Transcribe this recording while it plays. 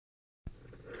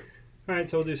All right,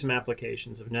 so we'll do some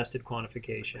applications of nested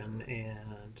quantification,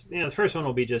 and the first one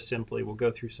will be just simply we'll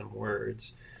go through some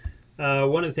words.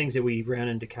 One of the things that we ran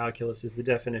into calculus is the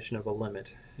definition of a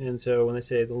limit, and so when they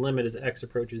say the limit as x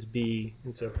approaches b,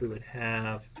 and so if we would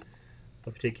have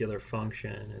a particular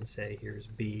function and say here's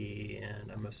b,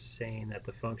 and I'm saying that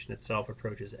the function itself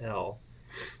approaches L,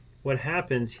 what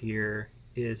happens here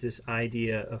is this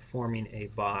idea of forming a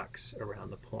box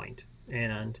around the point,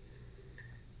 and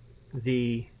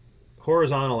the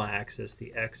horizontal axis,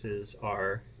 the x's,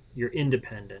 are your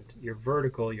independent. Your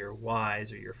vertical, your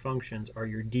y's, or your functions are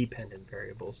your dependent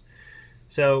variables.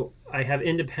 So I have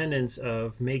independence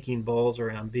of making balls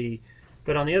around B,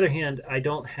 but on the other hand, I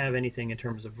don't have anything in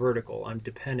terms of vertical. I'm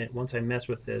dependent. Once I mess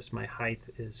with this, my height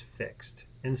is fixed.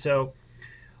 And so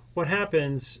what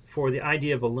happens for the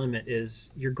idea of a limit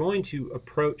is you're going to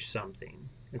approach something.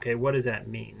 Okay, what does that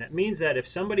mean? That means that if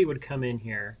somebody would come in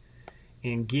here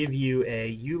and give you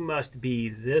you must be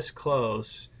this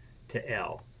close to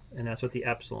L, and that's what the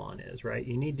epsilon is, right?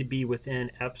 You need to be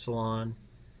within epsilon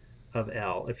of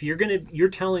L. If you're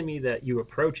telling me that you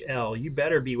approach L, you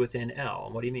better be within L.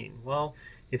 What do you mean? Well,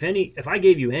 if I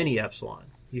gave you any epsilon,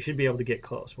 you should be able to get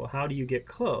close. Well, how do you get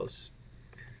close?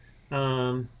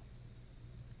 The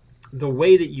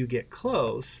way that you get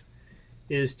close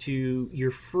is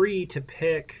you're free to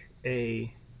pick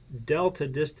a delta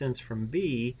distance from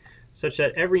B such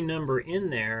that every number in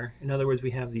there, in other words,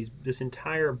 we have this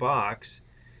entire box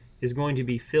is going to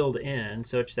be filled in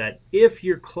such that if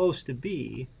you're close to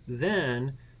B,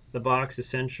 then the box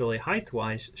essentially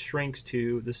height-wise shrinks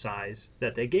to the size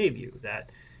that they gave you. That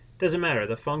doesn't matter.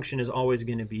 The function is always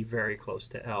going to be very close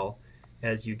to L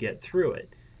as you get through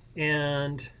it.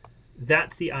 And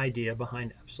that's the idea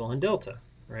behind epsilon delta,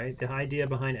 right? The idea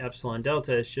behind epsilon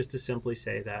delta is just to simply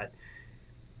say that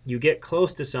you get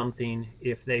close to something.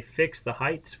 If they fix the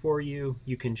heights for you,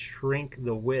 you can shrink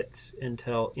the widths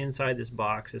until inside this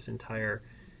box this entire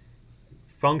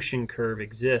function curve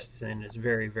exists and is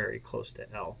very, very close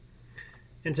to L.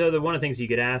 And so one of the things you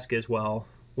could ask is, well,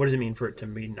 what does it mean for it to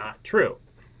be not true?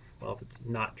 Well, if it's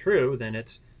not true, then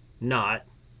it's not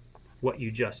what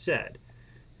you just said.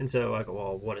 And so I go,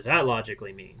 well, what does that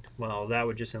logically mean? Well, that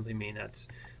would just simply mean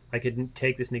I could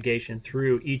take this negation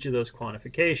through each of those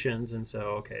quantifications, and so,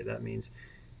 okay, that means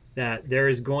that there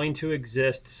is going to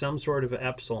exist some sort of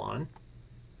epsilon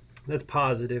that's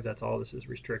positive, that's all this is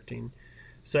restricting,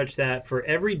 such that for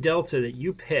every delta that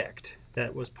you picked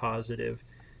that was positive,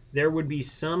 there would be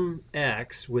some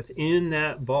x within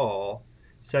that ball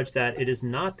such that it is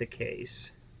not the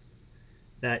case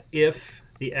that if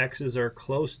the x's are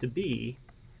close to B,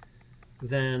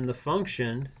 then the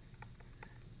function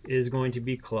is going to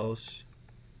be close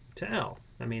to L.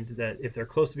 That means that if they're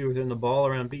close to be within the ball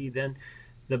around B, then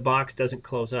the box doesn't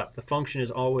close up. The function is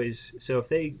always, so if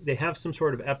they have some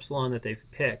sort of epsilon that they've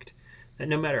picked, that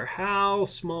no matter how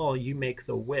small you make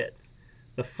the width,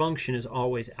 the function is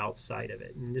always outside of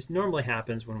it. And this normally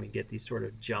happens when we get these sort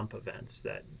of jump events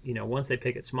that, once they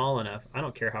pick it small enough, I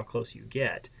don't care how close you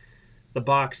get, the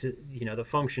box, the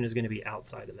function is going to be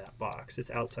outside of that box.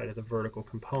 It's outside of the vertical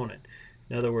component.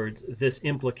 In other words, this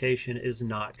implication is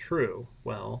not true.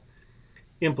 Well,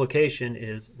 implication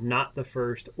is not the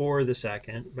first or the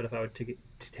second, but if I would to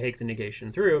take the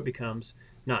negation through, it becomes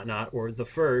not, or the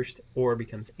first, or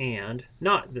becomes and,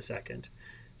 not the second.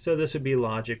 So this would be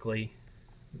logically,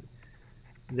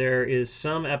 there is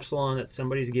some epsilon that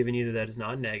somebody's given you that is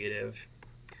not negative,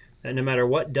 that no matter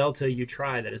what delta you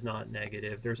try that is not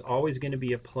negative, there's always going to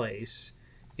be a place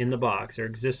in the box, there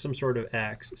exists some sort of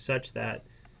x such that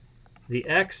the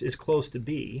x is close to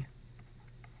B,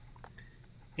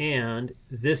 and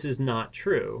this is not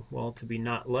true. Well, to be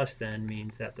not less than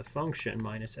means that the function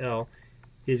minus L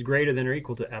is greater than or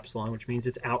equal to epsilon, which means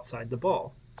it's outside the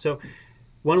ball. So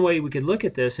one way we could look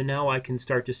at this, and now I can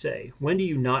start to say, when do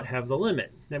you not have the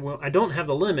limit? Now, I don't have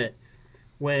the limit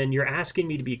when you're asking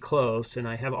me to be close, and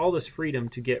I have all this freedom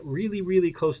to get really,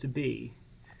 really close to B.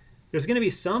 There's going to be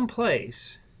some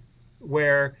place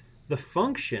where the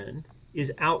function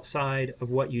is outside of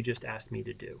what you just asked me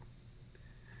to do.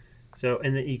 So,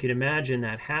 and then you can imagine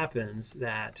that happens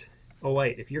that, oh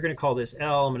wait, if you're going to call this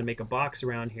L, I'm going to make a box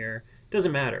around here.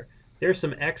 Doesn't matter. There's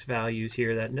some x values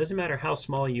here that it doesn't matter how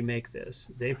small you make this.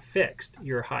 They've fixed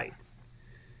your height.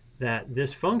 That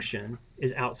this function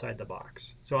is outside the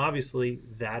box. So obviously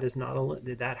that is not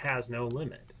that has no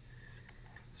limit.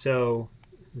 So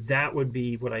that would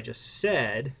be what I just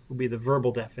said, would be the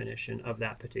verbal definition of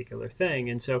that particular thing.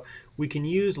 And so we can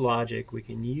use logic, we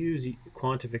can use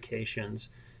quantifications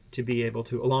to be able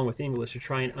to, along with English, to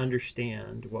try and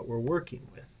understand what we're working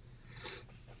with.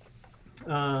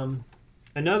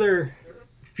 Another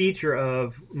feature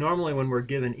of normally when we're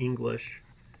given English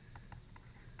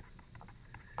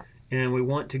and we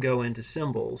want to go into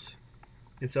symbols.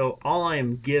 And so all I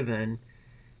am given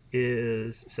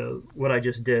is, so what I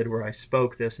just did where I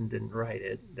spoke this and didn't write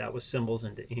it, that was symbols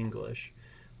into English.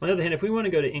 On the other hand, if we want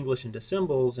to go to English into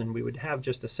symbols and we would have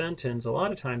just a sentence, a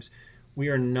lot of times we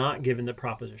are not given the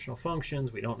propositional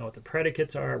functions. We don't know what the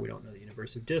predicates are. We don't know the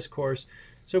universe of discourse.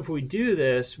 So if we do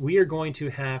this, we are going to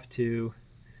have to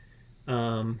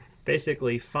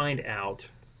basically find out,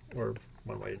 or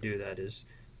one way to do that is,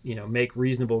 make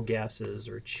reasonable guesses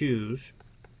or choose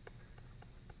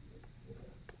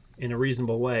in a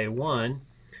reasonable way. One,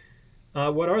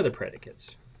 what are the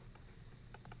predicates?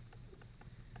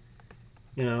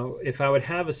 If I would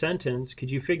have a sentence, could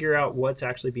you figure out what's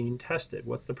actually being tested?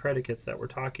 What's the predicates that we're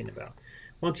talking about?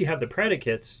 Once you have the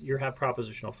predicates, you have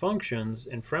propositional functions,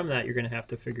 and from that you're going to have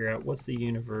to figure out what's the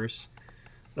universe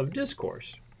of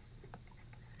discourse.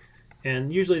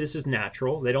 And usually this is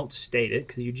natural. They don't state it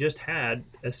because you just had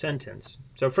a sentence.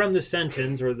 So from the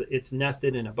sentence, or it's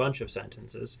nested in a bunch of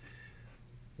sentences,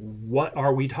 what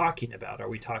are we talking about? Are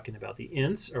we talking about the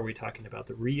ints? Are we talking about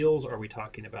the reals? Are we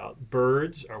talking about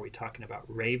birds? Are we talking about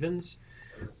ravens?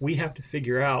 We have to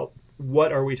figure out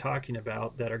what are we talking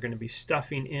about that are going to be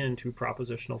stuffing into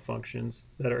propositional functions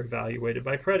that are evaluated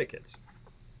by predicates.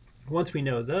 Once we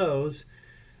know those,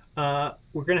 we're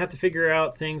going to have to figure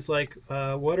out things like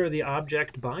what are the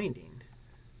object binding?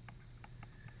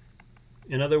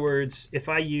 In other words, if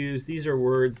I use, these are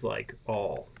words like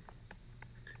all,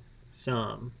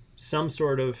 some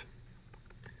sort of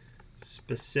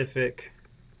specific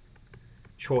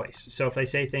choice. So if I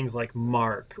say things like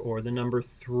mark or the number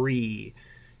 3,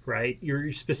 right,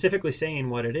 you're specifically saying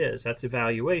what it is. That's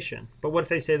evaluation. But what if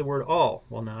they say the word all?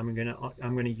 Well, now I'm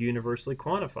going to universally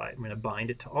quantify it. I'm going to bind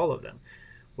it to all of them.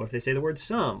 What if they say the word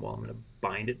some? Well, I'm going to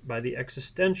bind it by the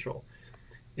existential.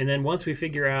 And then once we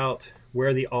figure out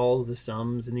where the alls, the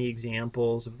sums, and the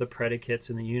examples of the predicates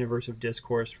in the universe of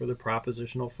discourse for the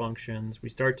propositional functions, we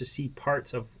start to see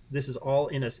parts of this is all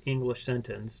in an English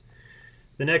sentence.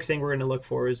 The next thing we're going to look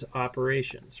for is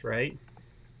operations, right?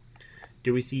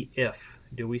 Do we see if?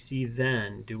 Do we see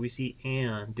then? Do we see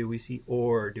and? Do we see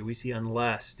or? Do we see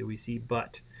unless? Do we see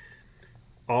but?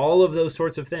 All of those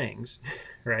sorts of things,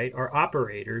 right, are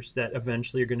operators that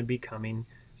eventually are going to be becoming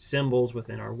symbols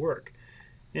within our work.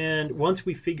 And once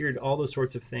we figured all those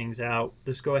sorts of things out,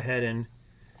 let's go ahead and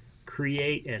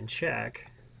create and check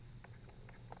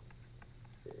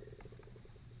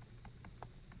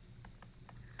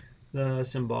the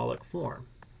symbolic form.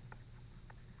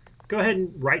 Go ahead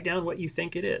and write down what you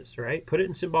think it is, right? Put it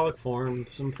in symbolic form,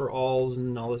 some for alls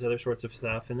and all those other sorts of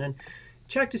stuff, and then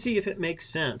check to see if it makes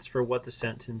sense for what the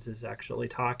sentence is actually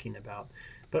talking about.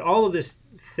 But all of this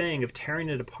thing of tearing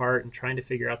it apart and trying to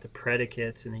figure out the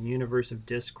predicates and the universe of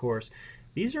discourse,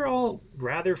 these are all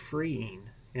rather freeing,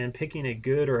 and picking a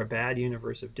good or a bad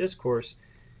universe of discourse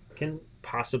can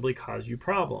possibly cause you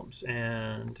problems.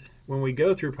 And when we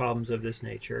go through problems of this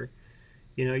nature,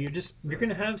 you're going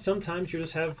to have, sometimes you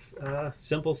just have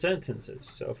simple sentences.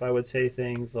 So if I would say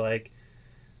things like,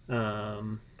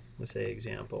 let's say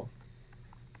example.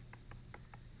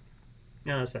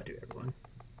 No, let's not do everyone.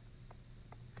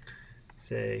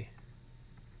 Say,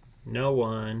 no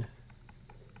one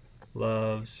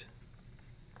loves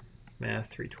Math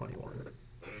 321.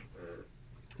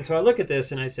 And so I look at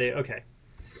this and I say, okay,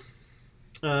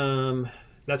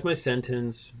 that's my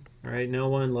sentence, right? No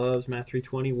one loves Math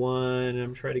 321. And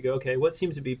I'm trying to go, okay, what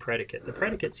seems to be predicate? The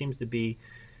predicate seems to be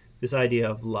this idea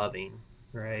of loving,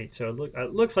 right? So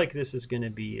it looks like this is going to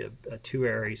be a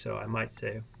two-ary, so I might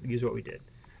say, use what we did.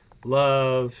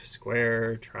 Love,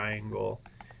 square, triangle,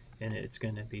 and it's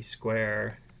going to be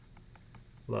square,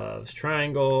 loves,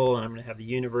 triangle, and I'm going to have the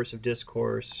universe of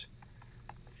discourse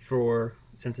for,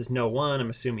 since it's no one,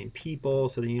 I'm assuming people,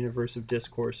 so the universe of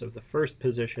discourse of the first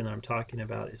position I'm talking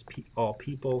about is all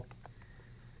people,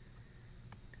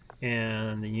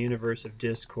 and the universe of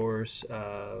discourse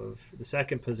of the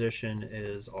second position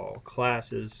is all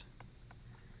classes.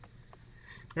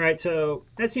 All right, so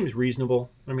that seems reasonable.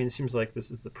 I mean, it seems like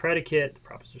this is the predicate, the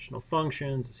propositional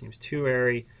functions. It seems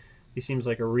two-ary. It seems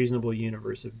like a reasonable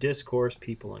universe of discourse,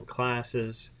 people and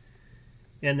classes.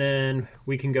 And then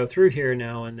we can go through here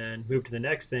now and then move to the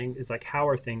next thing. It's like, how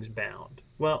are things bound?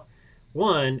 Well,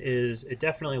 one is, it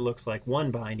definitely looks like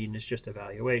one binding is just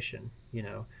evaluation.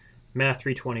 Math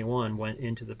 321 went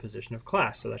into the position of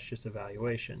class, so that's just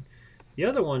evaluation. The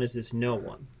other one is this no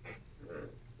one.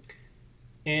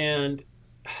 And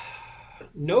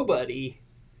nobody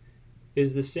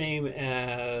is the same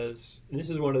as, and this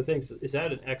is one of the things, is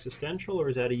that an existential or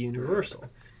is that a universal?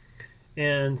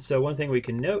 And so one thing we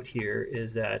can note here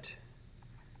is that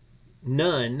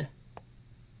none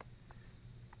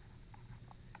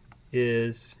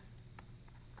is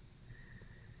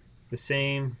the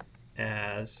same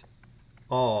as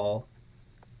all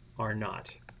are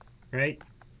not, right?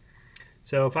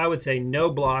 So if I would say no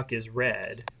block is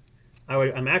red,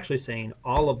 I'm actually saying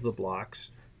all of the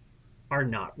blocks are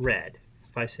not red.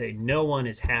 If I say no one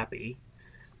is happy,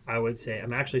 I would say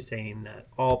I'm actually saying that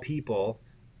all people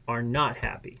are not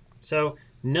happy. So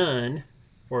none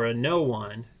or a no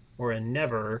one or a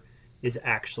never is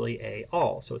actually a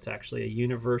all. So it's actually a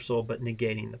universal but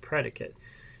negating the predicate.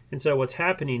 And so what's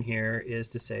happening here is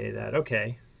to say that,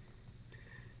 okay,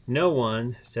 no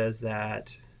one says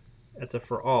that that's a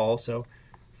for all. So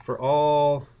for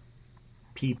all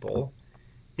people,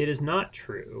 it is not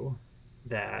true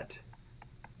that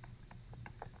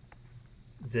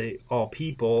all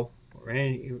people or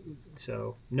any,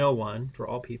 so no one for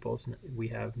all people, we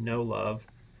have no love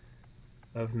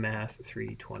of math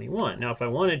 321. Now if I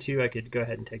wanted to, I could go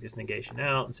ahead and take this negation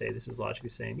out and say this is logically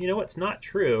saying, you know what, it's not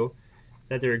true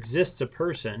that there exists a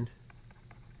person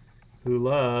who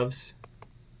loves,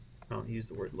 I don't use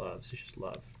the word loves, it's just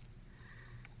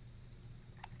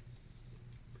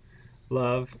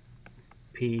love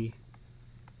P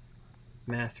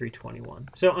math 321.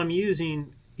 So I'm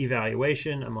using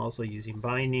evaluation, I'm also using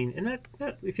binding, and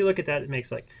that if you look at that, it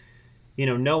makes like, you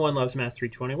know, no one loves math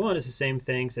 321 is the same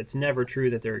thing, so it's never true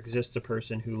that there exists a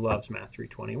person who loves math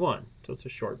 321. So it's a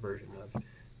short version of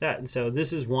that. And so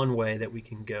this is one way that we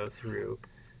can go through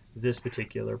this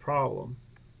particular problem,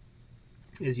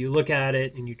 is you look at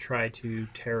it and you try to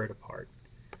tear it apart.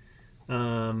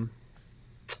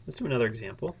 Let's do another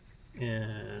example,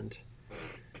 and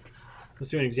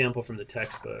let's do an example from the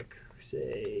textbook.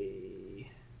 Say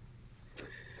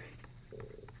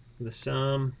the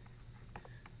sum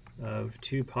of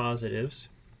two positives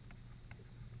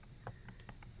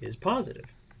is positive.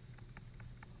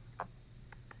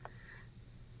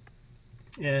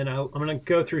 And I'm going to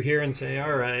go through here and say,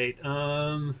 all right,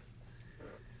 so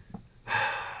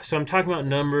I'm talking about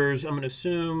numbers. I'm going to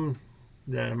assume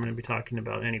that I'm going to be talking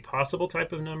about any possible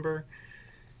type of number.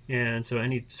 And so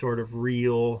any sort of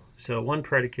real, so one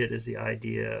predicate is the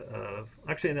idea of,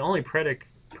 actually the only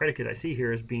predicate I see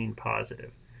here is being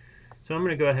positive. So I'm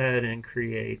going to go ahead and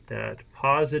create that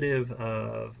positive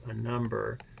of a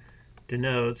number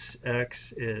denotes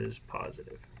x is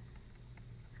positive.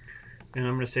 And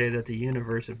I'm going to say that the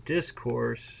universe of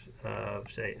discourse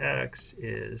of, say, x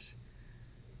is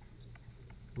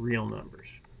real numbers.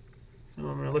 So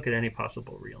I'm going to look at any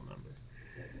possible real number.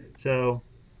 So,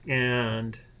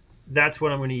 and that's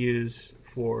what I'm going to use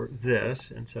for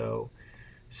this. And so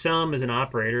sum is an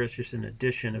operator. It's just an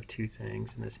addition of two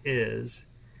things, and this is.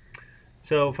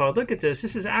 So if I look at this,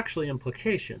 this is actually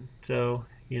implication. So,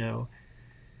 you know,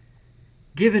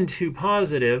 given two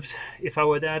positives, if I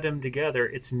would add them together,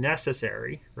 it's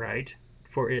necessary, right?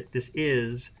 For it,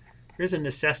 there's a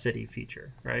necessity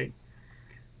feature, right?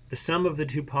 The sum of the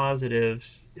two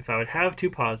positives, if I would have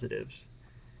two positives,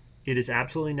 it is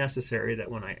absolutely necessary that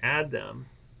when I add them,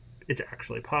 it's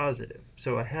actually positive.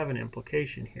 So I have an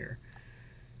implication here.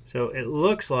 So it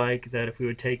looks like that if we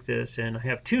would take this and I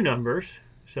have two numbers,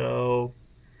 so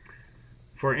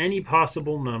for any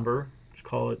possible number, let's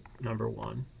call it number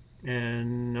 1,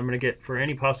 and I'm going to get for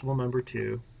any possible number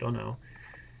 2, don't know,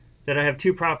 that I have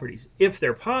two properties. If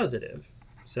they're positive,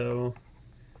 so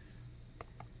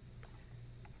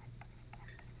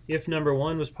if number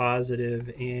 1 was positive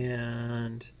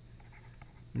and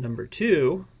number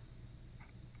 2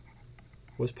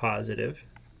 was positive,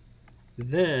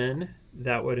 then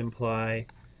that would imply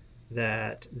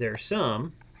that their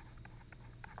sum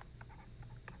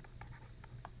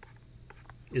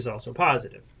is also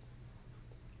positive.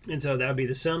 And so that would be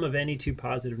the sum of any two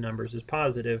positive numbers is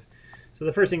positive. So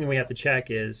the first thing that we have to check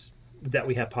is that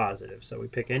we have positive. So we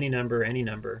pick any number, any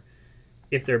number.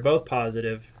 If they're both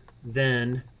positive,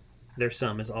 then their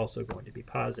sum is also going to be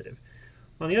positive.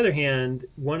 On the other hand,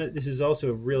 this is also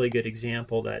a really good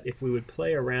example that if we would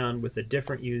play around with a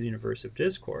different universe of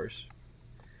discourse,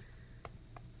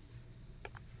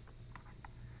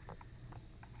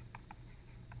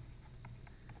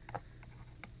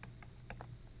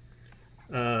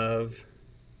 of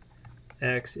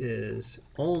x is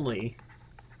only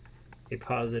a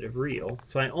positive real,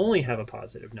 so I only have a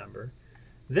positive number,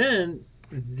 then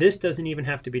this doesn't even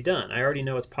have to be done. I already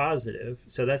know it's positive,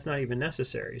 so that's not even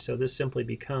necessary. So this simply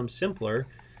becomes simpler,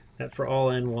 that for all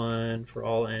n1, for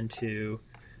all n2,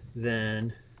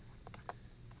 then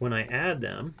when I add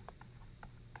them,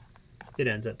 it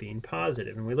ends up being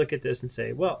positive. And we look at this and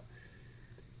say, well,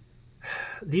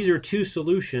 these are two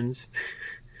solutions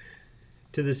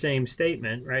to the same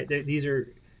statement, right? These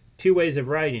are two ways of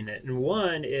writing it. And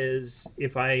one is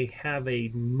if I have a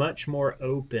much more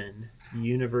open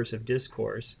universe of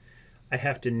discourse, I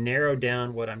have to narrow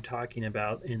down what I'm talking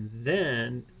about and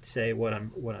then say what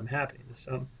I'm happening.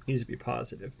 So it needs to be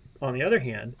positive. On the other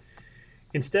hand,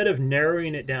 instead of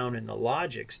narrowing it down in the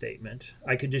logic statement,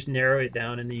 I could just narrow it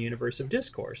down in the universe of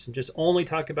discourse and just only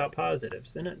talk about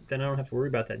positives. Then I don't have to worry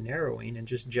about that narrowing and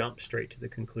just jump straight to the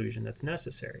conclusion that's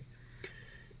necessary.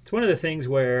 It's one of the things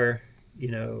where,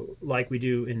 like we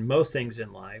do in most things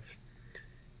in life,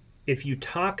 if you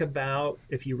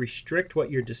restrict what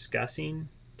you're discussing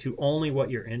to only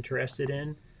what you're interested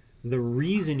in, the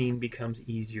reasoning becomes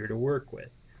easier to work with.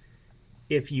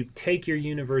 If you take your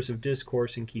universe of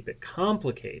discourse and keep it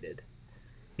complicated,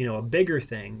 a bigger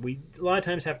thing, we a lot of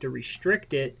times have to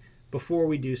restrict it before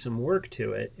we do some work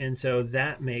to it, and so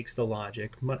that makes the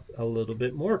logic a little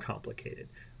bit more complicated.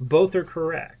 Both are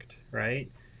correct, right?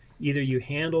 Either you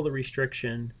handle the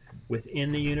restriction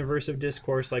within the universe of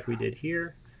discourse like we did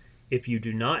here. If you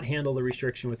do not handle the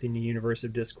restriction within the universe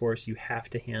of discourse, you have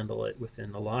to handle it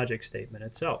within the logic statement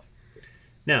itself.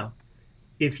 Now,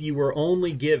 if you were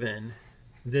only given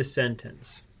this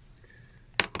sentence,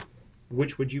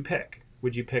 which would you pick?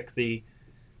 Would you pick the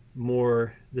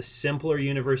simpler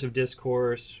universe of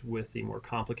discourse with the more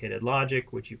complicated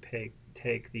logic? Would you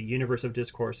take the universe of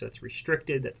discourse that's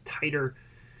restricted, that's tighter,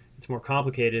 it's more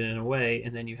complicated in a way,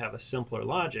 and then you have a simpler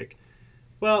logic?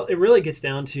 Well, it really gets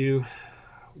down to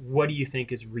what do you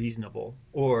think is reasonable,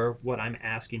 or what I'm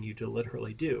asking you to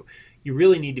literally do. You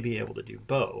really need to be able to do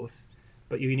both,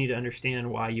 but you need to understand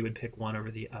why you would pick one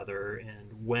over the other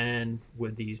and when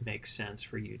would these make sense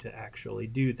for you to actually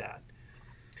do that.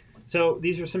 So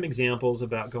these are some examples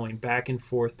about going back and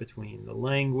forth between the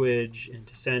language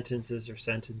into sentences or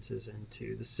sentences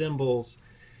into the symbols.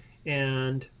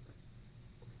 And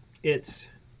it's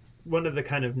one of the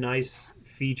kind of nice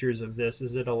features of this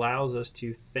is it allows us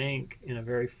to think in a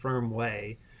very firm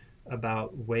way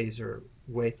about way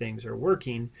things are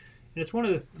working. And it's one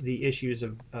of the issues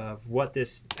of what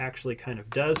this actually kind of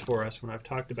does for us when I've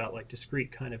talked about like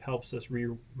discrete kind of helps us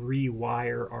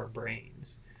rewire our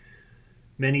brains.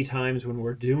 Many times when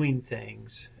we're doing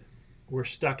things, we're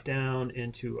stuck down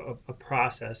into a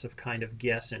process of kind of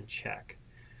guess and check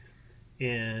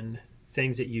in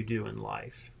things that you do in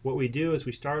life. What we do is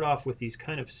we start off with these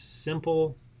kind of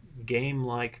simple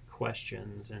game-like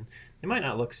questions, and they might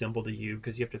not look simple to you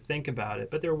because you have to think about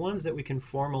it, but they're ones that we can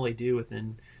formally do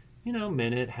within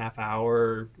minute, half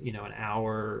hour, an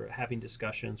hour, having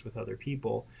discussions with other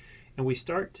people. And we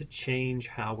start to change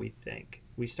how we think.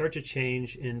 We start to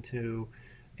change into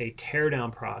a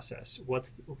teardown process.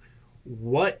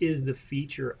 What is the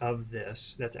feature of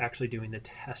this that's actually doing the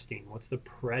testing? What's the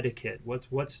predicate?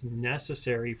 What's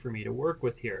necessary for me to work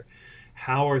with here?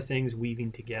 How are things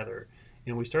weaving together?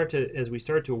 And as we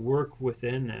start to work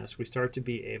within this, we start to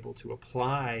be able to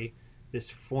apply this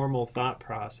formal thought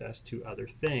process to other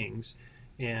things.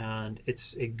 And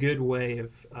it's a good way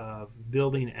of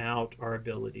building out our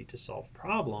ability to solve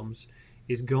problems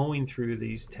is going through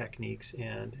these techniques.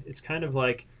 And it's kind of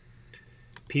like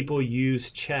people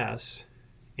use chess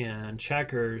and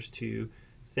checkers to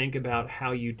think about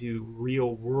how you do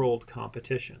real world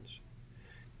competitions.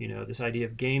 This idea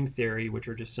of game theory, which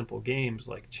are just simple games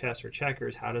like chess or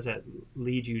checkers, how does that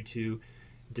lead you to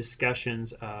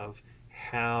discussions of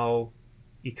how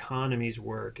economies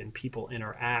work and people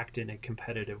interact in a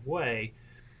competitive way?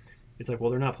 It's like, well,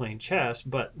 they're not playing chess,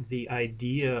 but the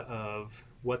idea of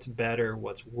what's better,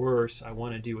 what's worse, I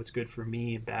want to do what's good for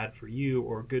me and bad for you,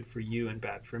 or good for you and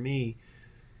bad for me,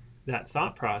 that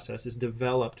thought process is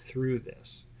developed through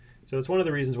this. So it's one of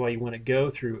the reasons why you want to go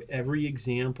through every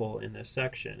example in this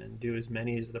section and do as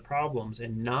many as the problems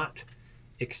and not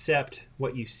accept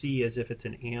what you see as if it's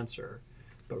an answer,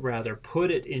 but rather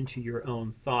put it into your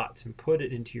own thoughts and put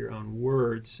it into your own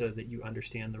words so that you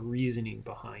understand the reasoning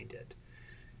behind it.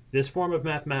 This form of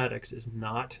mathematics is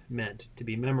not meant to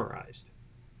be memorized.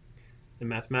 The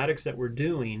mathematics that we're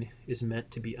doing is meant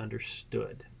to be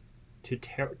understood, to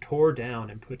tore down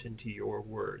and put into your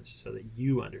words so that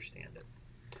you understand it.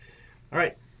 All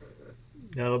right,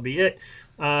 that'll be it.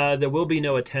 There will be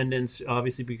no attendance,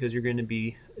 obviously, because you're going to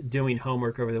be doing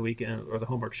homework over the weekend, or the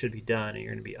homework should be done, and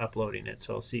you're going to be uploading it,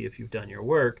 so I'll see if you've done your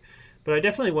work. But I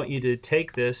definitely want you to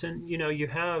take this, and you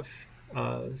have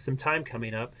some time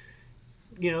coming up.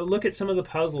 Look at some of the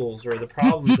puzzles or the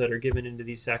problems that are given into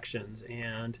these sections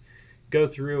and go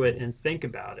through it and think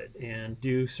about it and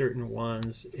do certain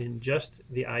ones in just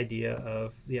the idea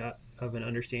of an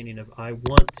understanding of I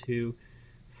want to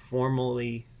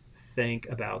formally think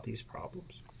about these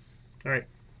problems. All right,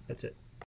 that's it.